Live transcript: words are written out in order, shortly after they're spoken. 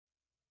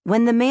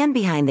When the man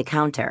behind the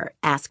counter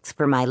asks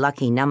for my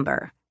lucky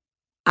number,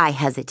 I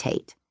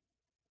hesitate.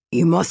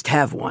 "You must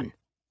have one,"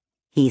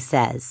 he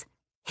says,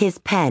 his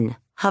pen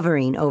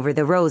hovering over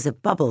the rows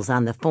of bubbles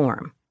on the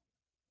form.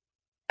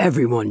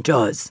 "Everyone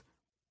does."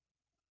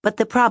 But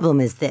the problem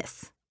is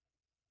this.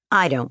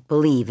 I don't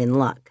believe in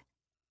luck.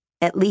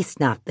 At least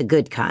not the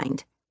good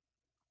kind.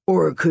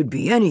 "Or it could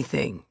be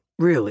anything,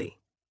 really,"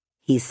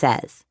 he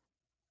says,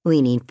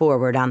 leaning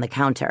forward on the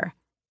counter.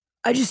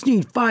 "I just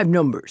need 5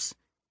 numbers.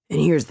 And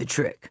here's the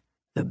trick.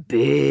 The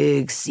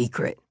big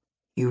secret.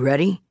 You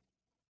ready?"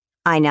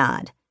 I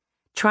nod,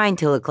 trying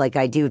to look like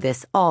I do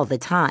this all the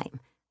time,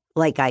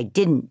 like I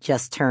didn't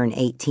just turn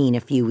 18 a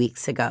few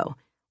weeks ago,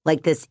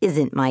 like this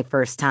isn't my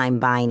first time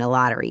buying a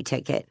lottery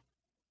ticket.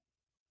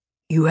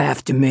 "You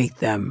have to make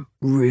them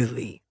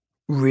really,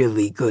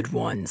 really good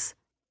ones."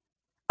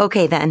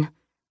 Okay then,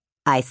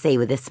 I say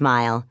with a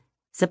smile,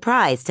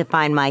 surprised to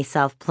find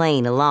myself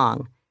playing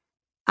along.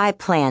 I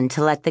plan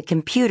to let the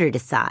computer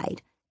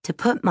decide, to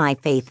put my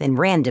faith in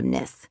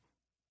randomness.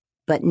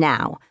 But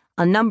now,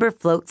 a number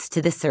floats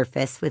to the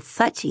surface with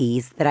such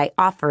ease that I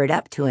offer it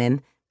up to him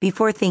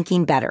before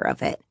thinking better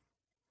of it.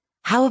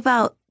 How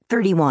about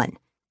 31?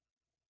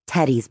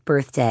 Teddy's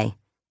birthday.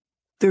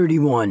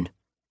 31.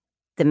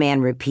 The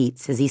man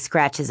repeats as he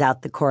scratches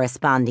out the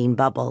corresponding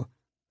bubble.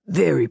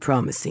 Very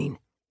promising.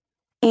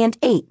 And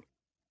 8,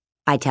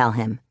 I tell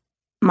him.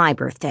 My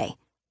birthday.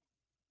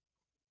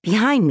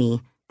 Behind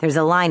me, there's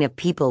a line of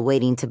people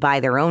waiting to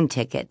buy their own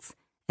tickets,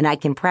 and I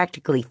can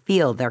practically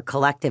feel their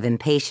collective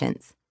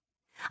impatience.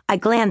 I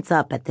glance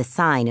up at the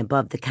sign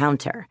above the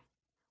counter,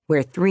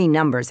 where 3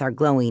 numbers are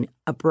glowing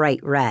a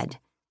bright red.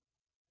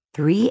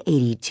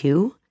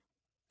 382?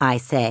 I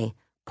say,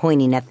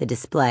 pointing at the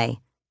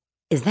display.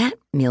 Is that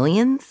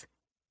millions?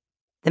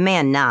 The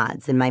man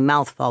nods and my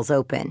mouth falls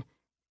open.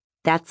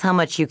 That's how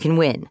much you can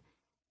win.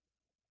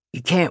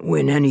 You can't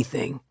win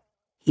anything,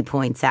 he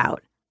points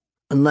out.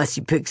 Unless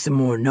you pick some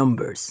more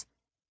numbers.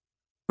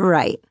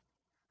 Right,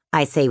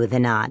 I say with a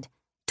nod.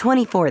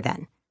 24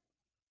 then.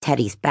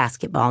 Teddy's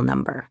basketball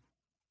number.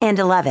 And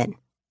 11,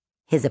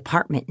 his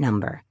apartment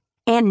number.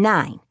 And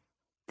 9,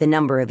 the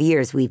number of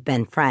years we've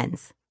been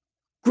friends.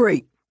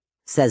 Great,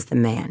 says the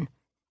man.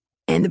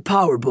 And the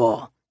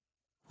Powerball.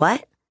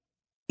 What?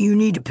 You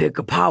need to pick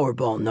a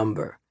Powerball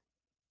number.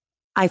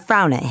 I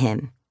frown at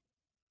him.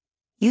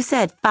 You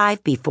said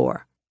 5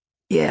 before.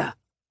 Yeah,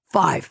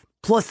 5,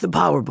 plus the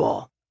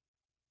Powerball.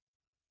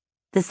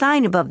 The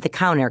sign above the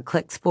counter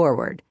clicks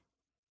forward.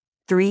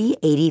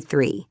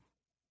 383.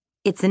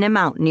 It's an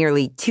amount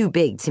nearly too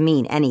big to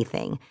mean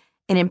anything,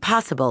 an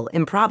impossible,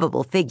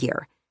 improbable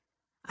figure.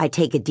 I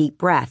take a deep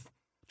breath,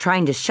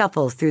 trying to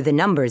shuffle through the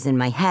numbers in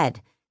my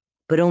head,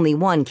 but only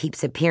one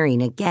keeps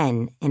appearing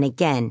again and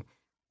again,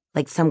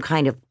 like some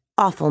kind of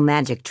awful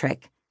magic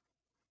trick.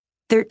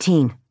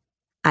 13,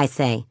 I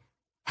say,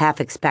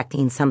 half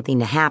expecting something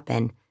to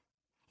happen.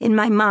 In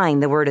my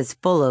mind, the word is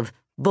full of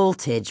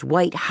voltage,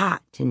 white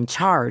hot and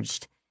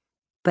charged.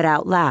 But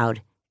out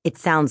loud, it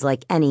sounds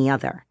like any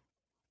other.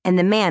 And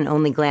the man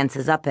only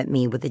glances up at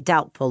me with a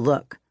doubtful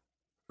look.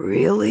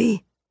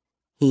 Really?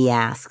 He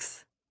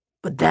asks.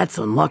 But that's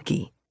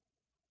unlucky.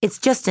 It's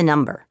just a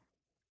number,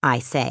 I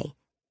say,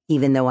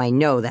 even though I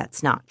know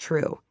that's not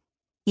true,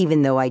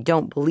 even though I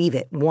don't believe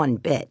it one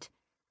bit.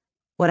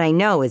 What I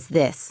know is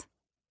this.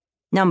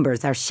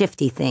 Numbers are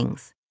shifty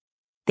things.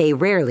 They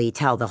rarely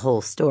tell the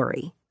whole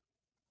story.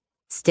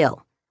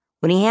 Still,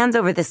 when he hands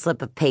over the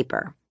slip of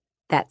paper,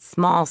 that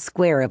small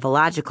square of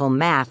illogical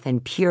math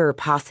and pure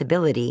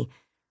possibility,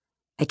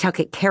 I tuck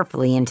it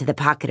carefully into the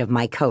pocket of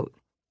my coat,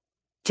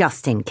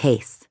 just in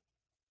case.